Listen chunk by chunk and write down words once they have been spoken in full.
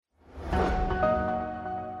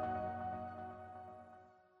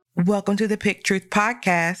Welcome to the Pick Truth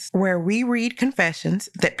podcast, where we read confessions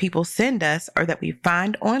that people send us or that we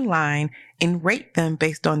find online and rate them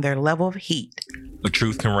based on their level of heat. The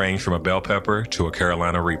truth can range from a bell pepper to a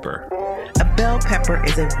Carolina Reaper. A bell pepper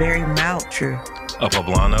is a very mild truth. A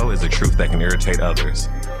poblano is a truth that can irritate others.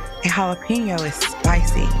 A jalapeno is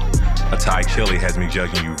spicy. A Thai chili has me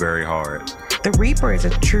judging you very hard. The Reaper is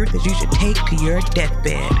a truth that you should take to your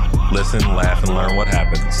deathbed. Listen, laugh, and learn what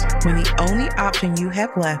happens when the only option you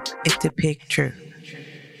have left is to pick truth.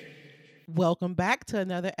 Welcome back to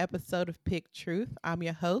another episode of Pick Truth. I'm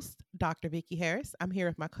your host, Dr. Vicky Harris. I'm here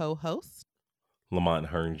with my co-host, LaMont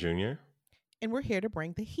Hearn Jr. And we're here to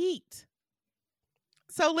bring the heat.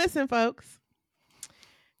 So listen, folks.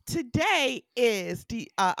 Today is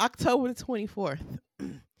the October the 24th.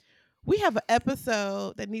 We have an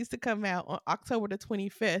episode that needs to come out on October the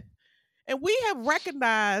 25th. And we have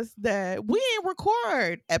recognized that we didn't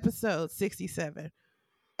record episode 67.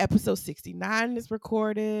 Episode 69 is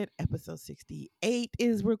recorded. Episode 68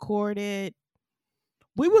 is recorded.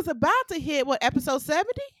 We was about to hit, episode 70?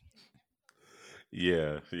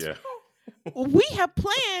 Yeah. We have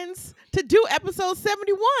plans to do episode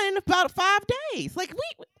 71 in about 5 days.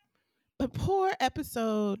 But poor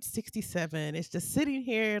episode 67 is just sitting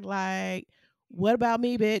here like, what about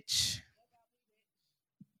me, bitch?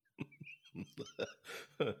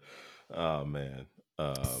 Oh, man.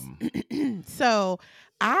 So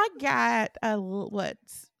I got 7,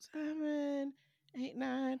 8,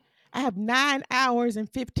 9. I have 9 hours and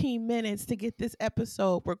 15 minutes to get this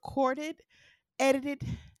episode recorded, edited,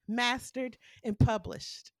 mastered, and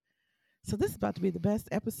published. So this is about to be the best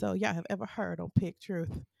episode y'all have ever heard on Pick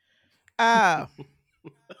Truth. So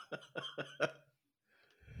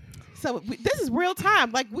this is real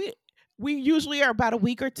time. Like we usually are about a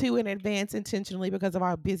week or two in advance intentionally because of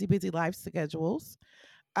our busy life schedules.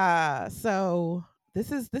 So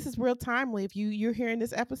this is real timely. If you're hearing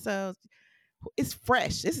this episode, it's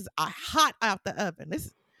fresh. This is hot out the oven.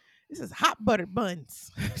 This is hot buttered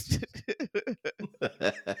buns.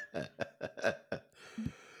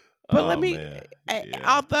 But let me,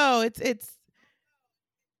 although it's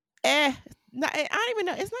I don't even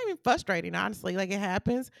know. It's not even frustrating, honestly. Like, it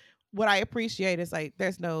happens. What I appreciate is like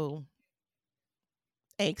there's no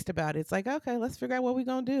angst about it. It's like, okay, let's figure out what we're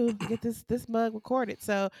gonna do. Get this mug recorded.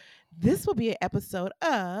 So this will be an episode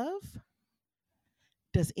of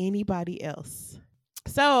Does Anybody Else?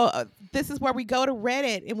 So this is where we go to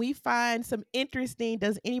Reddit and we find some interesting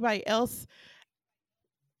Does Anybody Else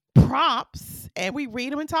prompts and we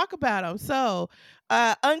read them and talk about them. So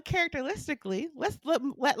uncharacteristically, let's let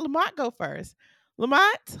LaMont go first.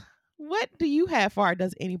 LaMont, what do you have for our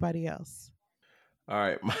Does Anybody Else? All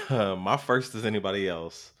right. My first Does Anybody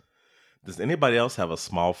Else. Does anybody else have a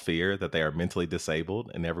small fear that they are mentally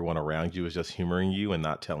disabled and everyone around you is just humoring you and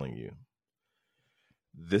not telling you?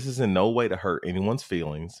 This is in no way to hurt anyone's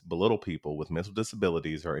feelings, belittle people with mental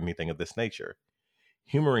disabilities, or anything of this nature.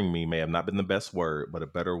 Humoring me may have not been the best word, but a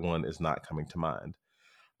better one is not coming to mind.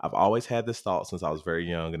 I've always had this thought since I was very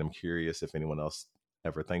young, and I'm curious if anyone else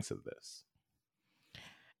ever thinks of this.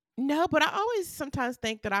 No, but I always sometimes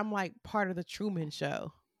think that I'm like part of the Truman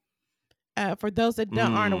Show. For those that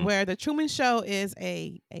aren't aware, the Truman Show is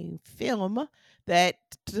a film that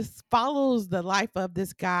just follows the life of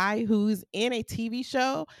this guy who's in a TV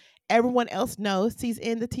show. Everyone else knows he's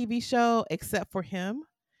in the TV show except for him.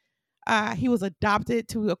 He was adopted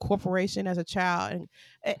to a corporation as a child.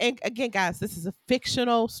 And again, guys, this is a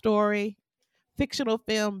fictional story, fictional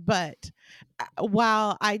film. But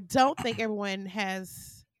while I don't think everyone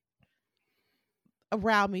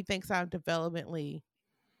around me thinks I'm developmentally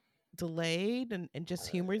delayed and just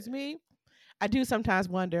humors me, I do sometimes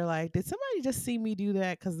wonder, like, did somebody just see me do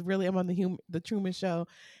that? Because really, I'm on the Truman Show,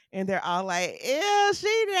 and they're all like, "Ew,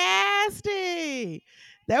 she nasty.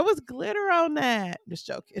 There was glitter on that." Just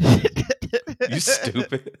joking. You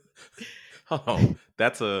stupid. Oh,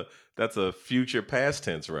 that's a future past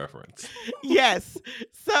tense reference. Yes.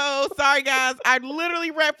 So sorry, guys. I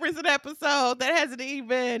literally referenced an episode that hasn't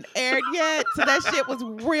even aired yet. So that shit was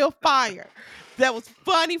real fire. That was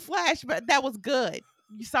funny flash, but that was good.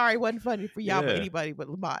 Sorry, it wasn't funny for y'all, but anybody but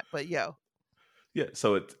LaMont. But yo. Yeah,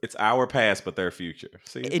 so it's our past, but their future.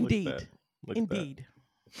 See, indeed. Indeed.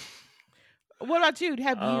 What about you?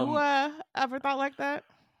 Have you ever thought like that?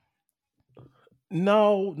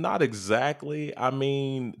 No, not exactly. I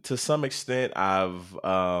mean, to some extent, I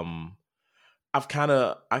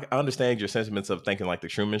understand your sentiments of thinking like the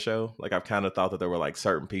Truman Show. Like, I've kind of thought that there were like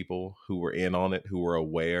certain people who were in on it, who were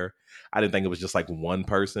aware. I didn't think it was just like one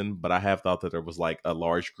person, but I have thought that there was like a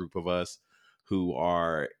large group of us who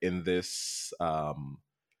are in this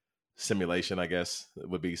simulation, I guess,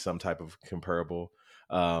 would be some type of comparable.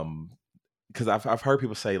 Um, because I've heard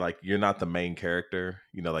people say like you're not the main character,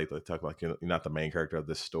 like they talk like you're not the main character of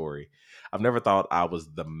this story. I've never thought I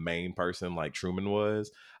was the main person like Truman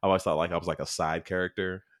was. I always thought like I was like a side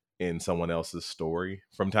character in someone else's story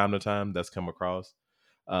from time to time that's come across.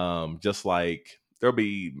 Just like there'll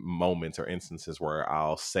be moments or instances where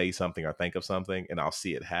I'll say something or think of something and I'll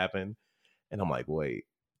see it happen, and I'm like, wait,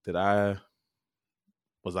 did I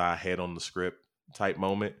was I ahead on the script type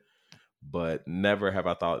moment? But never have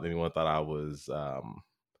I thought anyone thought I was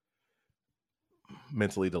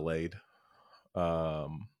mentally delayed,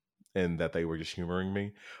 um, and that they were just humoring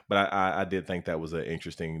me. But I did think that was an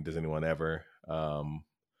interesting. Does anyone ever?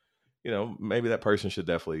 Maybe that person should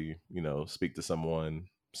definitely speak to someone,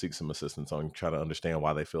 seek some assistance on try to understand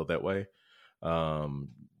why they feel that way. Um,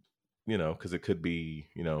 because it could be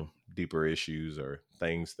deeper issues or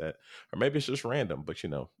things that, or maybe it's just random. But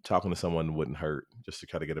talking to someone wouldn't hurt just to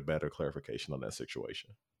try to get a better clarification on that situation.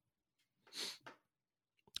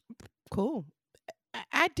 Cool.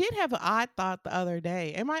 I did have an odd thought the other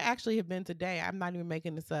day. It might actually have been today. I'm not even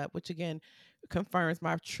making this up, which again confirms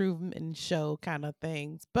my Truman Show kind of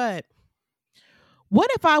things. But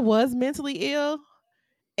what if I was mentally ill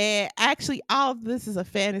and actually all of this is a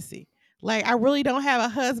fantasy? Like, I really don't have a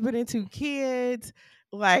husband and 2 kids.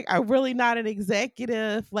 Like, I'm really not an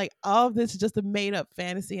executive. Like, all of this is just a made up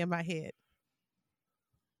fantasy in my head.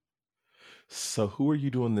 So who are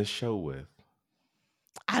you doing this show with?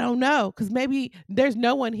 I don't know, because maybe there's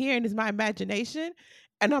no one here and it's my imagination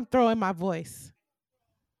and I'm throwing my voice.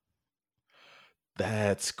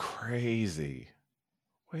 That's crazy.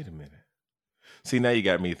 Wait a minute. See, now you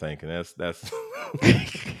got me thinking. That's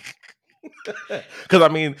because I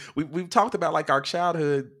mean we've talked about like our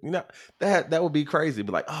childhood. That would be crazy.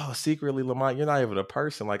 But like, oh, secretly, LaMont, you're not even a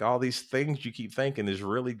person. Like all these things you keep thinking is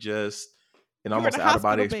really just an You're in almost a out of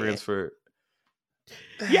body hospital experience bed. for.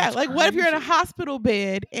 Yeah, That's like what if you're in a crazy. hospital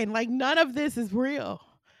bed and like none of this is real?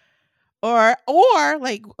 Or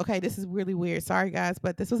like, okay, this is really weird. Sorry guys,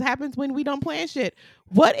 but this is happens when we don't plan shit.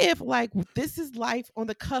 What if like this is life on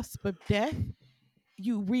the cusp of death?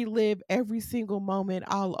 You relive every single moment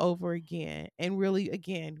all over again. And really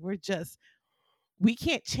again, we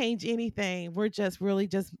can't change anything. We're just really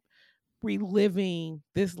just reliving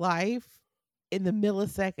this life in the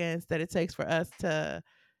milliseconds that it takes for us to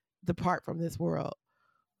depart from this world.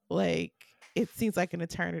 Like it seems like an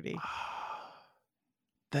eternity.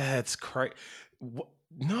 That's crazy.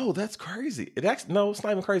 No, that's crazy. It actually no, it's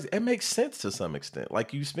not even crazy. It makes sense to some extent.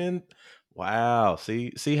 Like you spend, wow.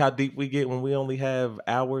 See how deep we get when we only have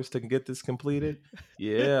hours to get this completed.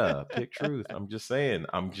 Yeah, pick truth. I'm just saying.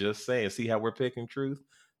 I'm just saying. See how we're picking truth?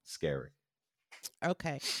 Scary.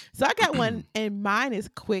 Okay. So I got one and mine is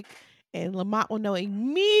quick and LaMont will know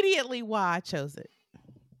immediately why I chose it.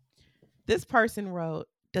 This person wrote,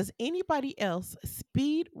 does anybody else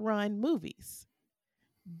speed run movies?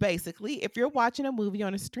 Basically, if you're watching a movie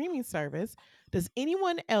on a streaming service, does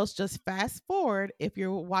anyone else just fast forward if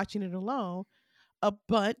you're watching it alone a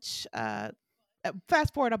bunch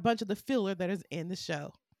fast forward a bunch of the filler that is in the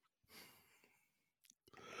show?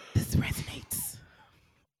 This resonates.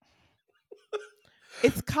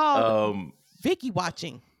 It's called Um, Vicky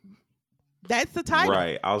watching. That's the title.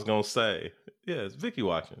 right. I was gonna say, yeah, it's Vicky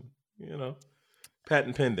watching.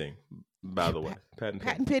 Patent pending. By the way, patent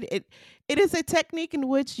Patent pending. pit. It is a technique in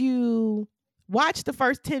which you watch the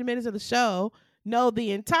first 10 minutes of the show, know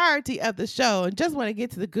the entirety of the show, and just want to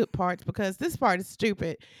get to the good parts because this part is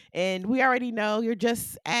stupid. And we already know you're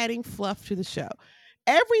just adding fluff to the show.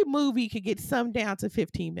 Every movie could get summed down to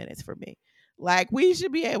 15 minutes for me. Like we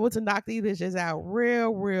should be able to knock these dishes out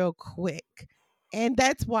real quick. And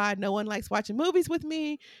that's why no one likes watching movies with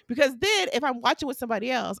me because then if I'm watching with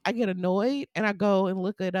somebody else, I get annoyed and I go and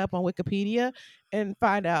look it up on Wikipedia and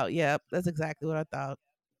find out, yep, that's exactly what I thought.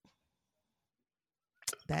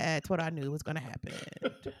 That's what I knew was going to happen.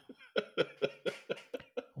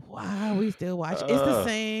 Why are we still watching? It's the uh,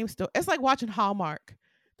 same story. It's like watching Hallmark.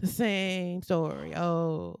 The same story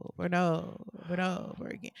over and over and over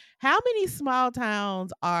again. How many small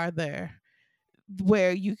towns are there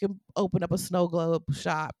where you can open up a snow globe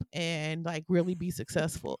shop and like really be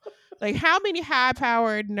successful? Like how many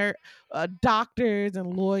high-powered doctors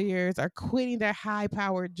and lawyers are quitting their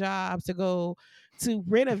high-powered jobs to go to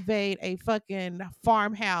renovate a fucking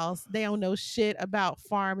farmhouse? They don't know shit about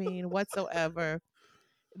farming whatsoever.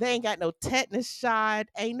 They ain't got no tetanus shot.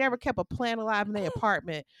 Ain't never kept a plant alive in their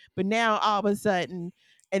apartment. But now all of a sudden,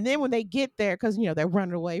 And then when they get there, because they're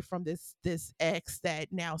running away from this ex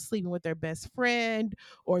that now sleeping with their best friend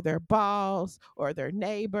or their boss or their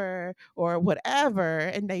neighbor or whatever,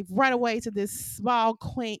 and they've run away to this small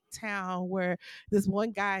quaint town where this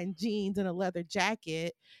one guy in jeans and a leather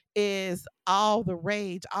jacket is all the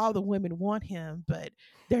rage. All the women want him, but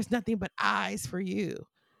there's nothing but eyes for you.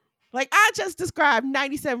 Like, I just described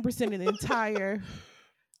 97% of the entire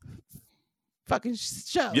fucking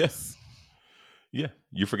shows. Yes. Yeah.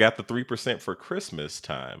 You forgot the 3% for Christmas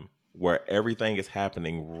time, where everything is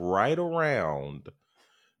happening right around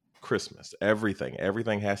Christmas.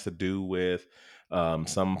 Everything has to do with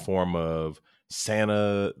some form of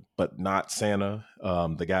Santa, but not Santa.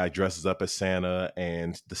 The guy dresses up as Santa,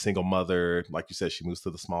 and the single mother, like you said, she moves to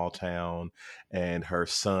the small town, and her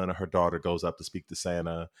son or her daughter goes up to speak to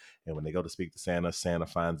Santa. And when they go to speak to Santa, Santa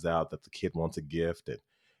finds out that the kid wants a gift, and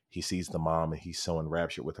he sees the mom, and he's so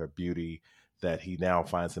enraptured with her beauty that he now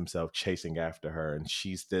finds himself chasing after her. And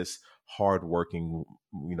she's this hardworking,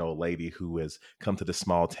 lady who has come to this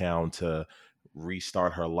small town to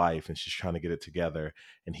restart her life, and she's trying to get it together.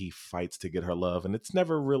 And he fights to get her love. And it's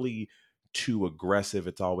never really too aggressive.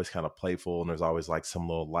 It's always kind of playful, and there's always like some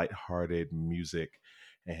little lighthearted music.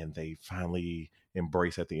 And they finally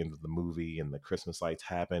embrace at the end of the movie, and the Christmas lights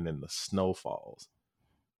happen and the snow falls.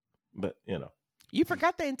 But, you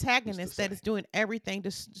forgot the antagonist that is doing everything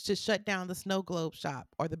to shut down the snow globe shop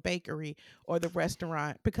or the bakery or the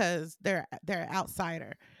restaurant because they're an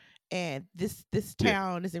outsider, and this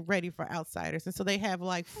town isn't ready for outsiders, and so they have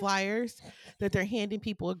like flyers that they're handing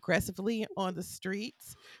people aggressively on the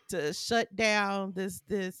streets to shut down this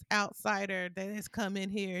outsider that has come in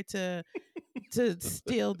here to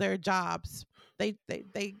steal their jobs. They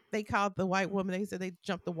called the white woman. They said they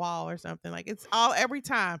jumped the wall or something. Like, it's all every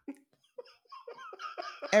time.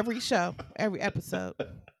 Every show, every episode.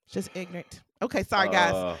 Just ignorant. Okay, sorry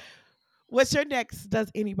guys. What's your next? Does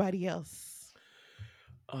anybody else?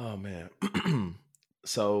 Oh man.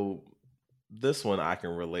 So this one I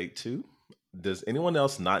can relate to. Does anyone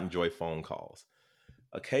else not enjoy phone calls?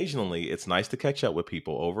 Occasionally, it's nice to catch up with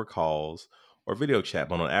people over calls or video chat,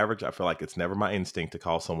 but on average, I feel like it's never my instinct to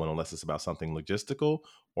call someone unless it's about something logistical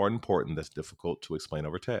or important that's difficult to explain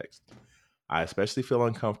over text. I especially feel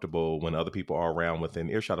uncomfortable when other people are around within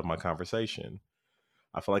earshot of my conversation.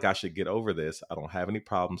 I feel like I should get over this. I don't have any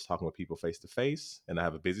problems talking with people face to face, and I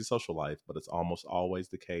have a busy social life, but it's almost always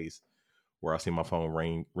the case where I see my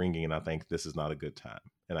phone ringing and I think this is not a good time,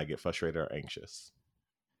 and I get frustrated or anxious.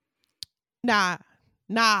 Nah,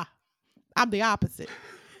 I'm the opposite.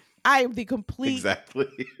 I am the complete,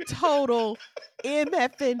 total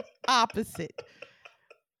MFing opposite.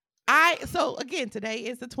 So again, today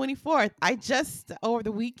is the 24th. I just over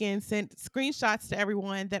the weekend sent screenshots to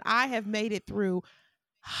everyone that I have made it through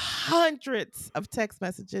hundreds of text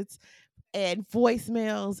messages and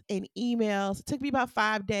voicemails and emails. It took me about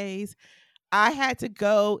 5 days. I had to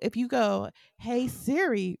go. If you go, hey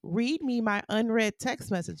Siri, read me my unread text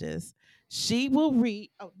messages, she will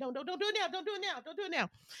read. Oh, no, don't do it now. Don't do it now.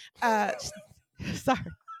 Sorry.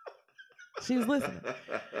 She was listening.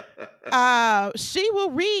 She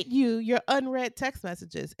will read you your unread text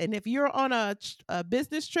messages. And if you're on a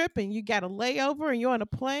business trip and you got a layover and you're on a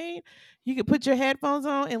plane, you can put your headphones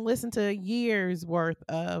on and listen to years worth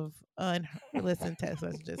of unlistened text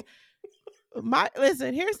messages.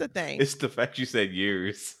 Listen, here's the thing. It's the fact you said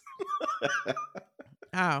years.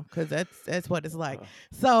 Oh, because that's what it's like.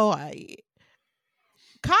 So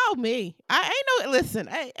call me. Listen,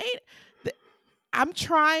 I'm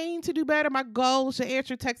trying to do better. My goal is to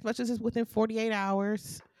answer text messages within 48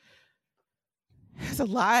 hours. It's a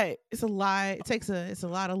lot. It's a lot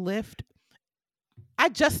of lift. I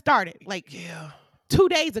just started 2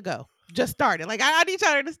 days ago. Just started. Like, I need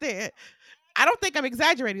y'all to understand. I don't think I'm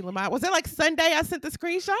exaggerating, LaMont. Was it like Sunday I sent the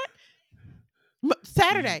screenshot?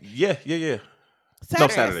 Saturday. Yeah.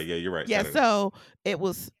 Saturday. Yeah, you're right. Yeah, Saturday. So it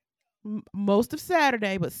was most of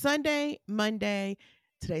Saturday, but Sunday, Monday,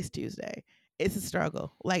 today's Tuesday. It's a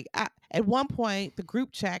struggle. Like, at one point, the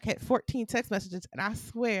group chat had 14 text messages, and I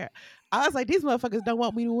swear, I was like, these motherfuckers don't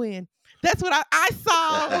want me to win. That's what I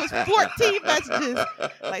saw. It was 14 messages.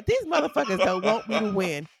 Like, these motherfuckers don't want me to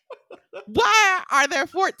win. Why are there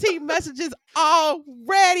 14 messages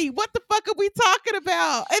already? What the fuck are we talking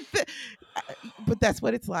about? But that's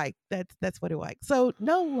what it's like. That's what it's like. So,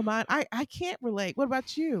 no, LaMont, I can't relate. What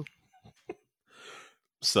about you?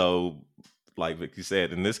 So, like Vicky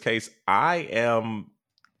said, in this case, I am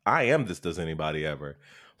this does anybody ever.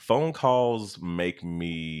 Phone calls make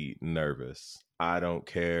me nervous. I don't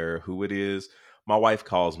care who it is. My wife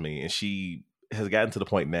calls me, and she has gotten to the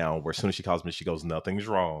point now where as soon as she calls me, she goes, nothing's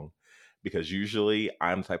wrong. because usually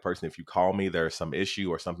I'm the type of person, if you call me, there's some issue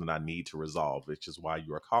or something I need to resolve, which is why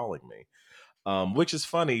you are calling me. Which is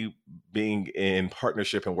funny, being in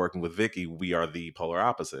partnership and working with Vicky, we are the polar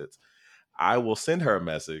opposites. I will send her a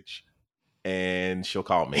message and she'll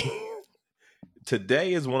call me.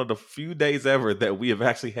 Today is one of the few days ever that we have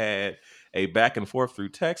actually had a back and forth through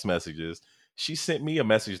text messages. She sent me a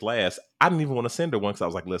message last. I didn't even want to send her one because I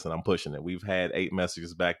was like, listen, I'm pushing it. We've had 8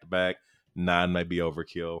 messages back to back. 9 might be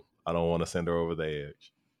overkill. I don't want to send her over the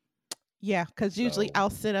edge. Yeah, because usually So I'll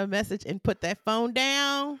send a message and put that phone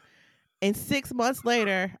down, and 6 months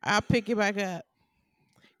later, I'll pick it back up.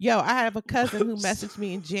 Yo, I have a cousin who messaged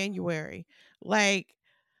me in January. Like,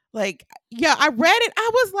 yeah, I read it. I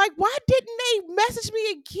was like, why didn't they message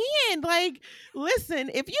me again? Like,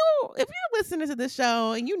 listen, if you're listening to the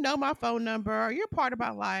show and you know my phone number or you're part of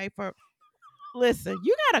my life, or listen,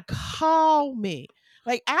 you gotta call me.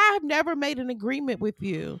 Like, I've never made an agreement with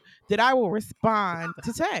you that I will respond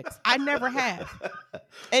to text. I never have.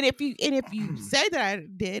 And if you say that I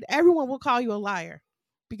did, everyone will call you a liar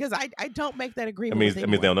because I don't make that it agreement means with it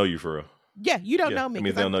means they anyone. don't know you for real. Yeah, you don't Yeah, know me it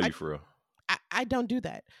means because they don't know you for real. I don't do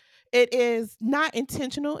that. It is not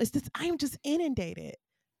intentional. It's just I'm just inundated.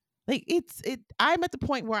 Like I'm at the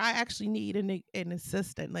point where I actually need an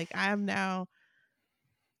assistant. Like I am now,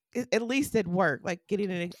 at least at work, like I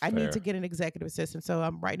need to Fair. get an executive assistant. So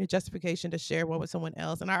I'm writing a justification to share one with someone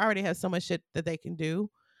else, and I already have so much shit that they can do.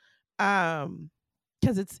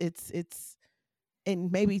 Because it's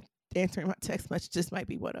and maybe answering my text messages might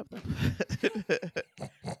be one of them.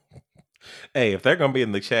 Hey, if they're gonna be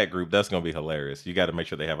in the chat group, that's gonna be hilarious. You got to make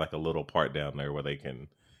sure they have like a little part down there where they can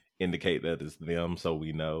indicate that it's them, so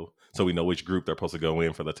we know which group they're supposed to go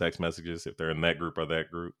in for the text messages, if they're in that group or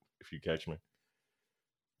that group. If you catch me.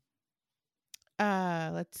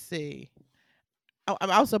 Let's see. Oh,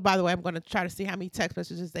 I'm also, by the way, I'm going to try to see how many text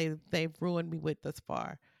messages they've ruined me with thus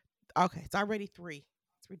far. Okay, it's already 3.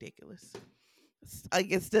 It's ridiculous.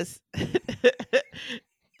 It's just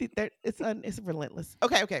it's relentless.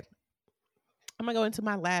 Okay. I'm gonna go into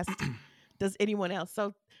my last. Does anyone else?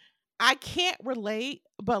 So I can't relate,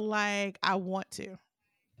 but like I want to.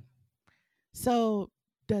 So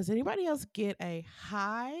does anybody else get a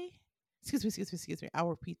high? Excuse me. I'll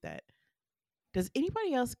repeat that. Does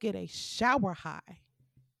anybody else get a shower high?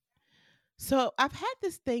 So I've had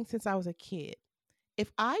this thing since I was a kid.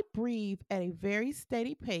 If I breathe at a very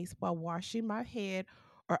steady pace while washing my head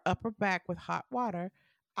or upper back with hot water,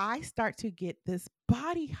 I start to get this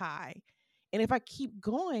body high. And if I keep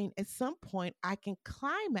going, at some point I can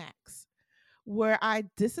climax where I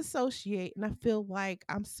disassociate and I feel like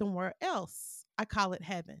I'm somewhere else. I call it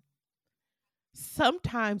heaven.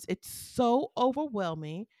 Sometimes it's so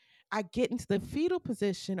overwhelming, I get into the fetal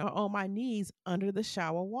position or on my knees under the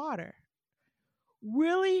shower water,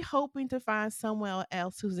 really hoping to find someone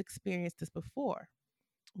else who's experienced this before.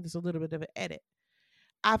 There's a little bit of an edit.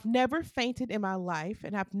 I've never fainted in my life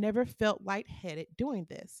and I've never felt lightheaded doing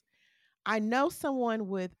this. I know someone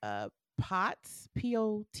with POTS,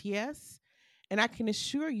 POTS, and I can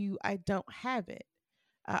assure you I don't have it.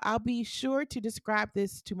 I'll be sure to describe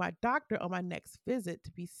this to my doctor on my next visit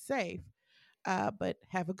to be safe, but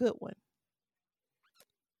have a good one.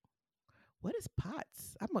 What is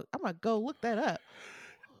POTS? I'm gonna go look that up.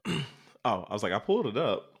 Oh, I was like, I pulled it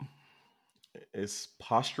up. It's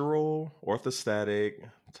postural orthostatic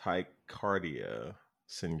tachycardia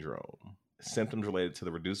syndrome. Symptoms related to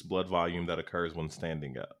the reduced blood volume that occurs when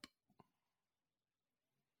standing up.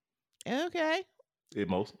 Okay. It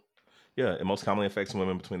most commonly affects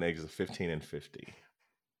women between the ages of 15 and 50.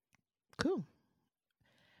 Cool.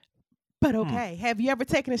 But okay, have you ever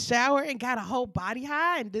taken a shower and got a whole body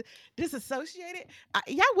high and disassociated?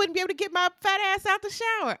 Y'all wouldn't be able to get my fat ass out the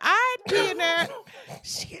shower. I'd be in there.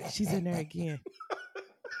 Shit, she's in there again.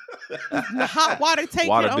 The hot water tank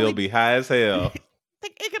Water bill be high as hell.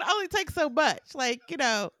 It can only take so much. Like,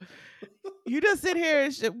 you just sit here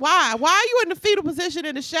and why? Why are you in the fetal position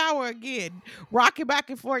in the shower again? Rocking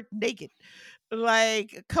back and forth naked,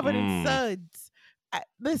 like covered in suds.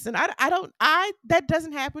 Listen, that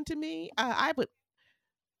doesn't happen to me. I'd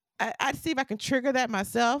see if I can trigger that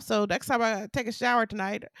myself. So next time I take a shower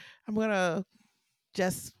tonight, I'm gonna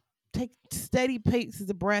just take steady paces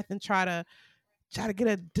of breath and try to get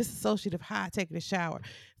a dissociative high taking a shower.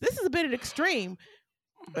 This is a bit of extreme.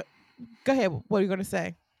 Go ahead. What are you gonna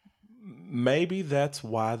say? Maybe that's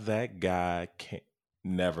why that guy can't.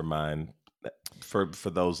 Never mind. For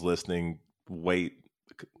those listening, wait.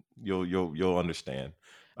 You'll understand.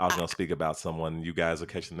 I was gonna speak about someone you guys will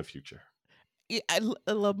catch in the future.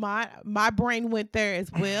 LaMont, my brain went there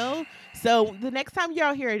as well. So the next time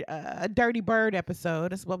y'all hear a Dirty Bird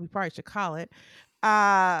episode, that's what we probably should call it.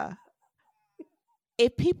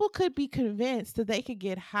 If people could be convinced that they could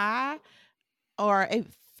get high or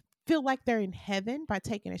feel like they're in heaven by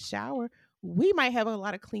taking a shower, we might have a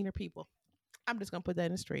lot of cleaner people. I'm just going to put that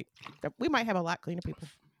in the street. We might have a lot cleaner people.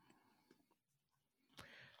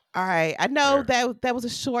 All right. I know that was a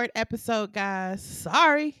short episode, guys.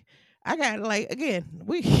 Sorry. I got again,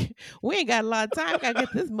 we ain't got a lot of time. I gotta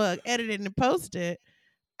get this mug edited and posted.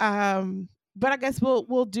 But I guess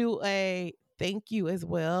we'll do a thank you as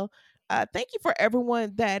well. Thank you for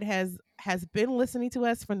everyone that has been listening to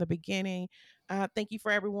us from the beginning. Thank you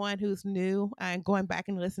for everyone who's new and going back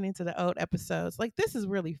and listening to the old episodes. This is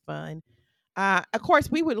really fun. Of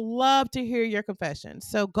course, we would love to hear your confessions.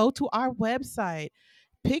 So go to our website,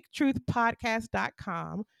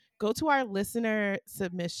 picktruthpodcast.com. Go to our listener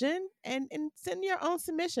submission and send your own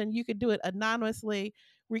submission. You could do it anonymously.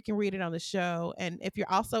 We can read it on the show. And if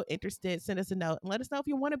you're also interested, send us a note and let us know if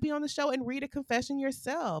you want to be on the show and read a confession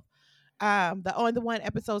yourself. The On the One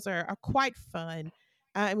episodes are quite fun.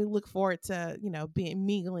 And we look forward to,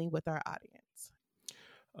 mingling with our audience.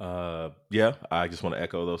 Yeah, I just want to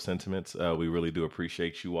echo those sentiments. We really do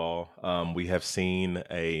appreciate you all. We have seen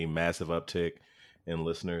a massive uptick in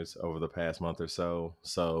listeners over the past month or so.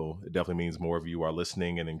 So it definitely means more of you are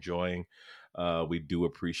listening and enjoying. We do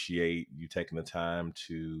appreciate you taking the time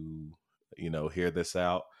to, hear this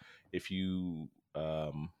out. If you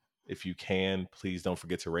can, please don't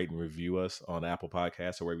forget to rate and review us on Apple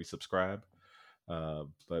Podcasts or wherever you subscribe.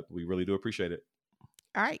 But we really do appreciate it.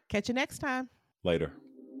 All right. Catch you next time. Later.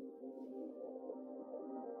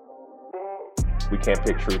 We can't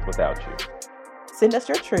pick truth without you. Send us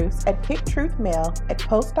your truths at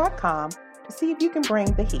picktruthmail@post.com to see if you can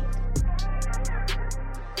bring the heat.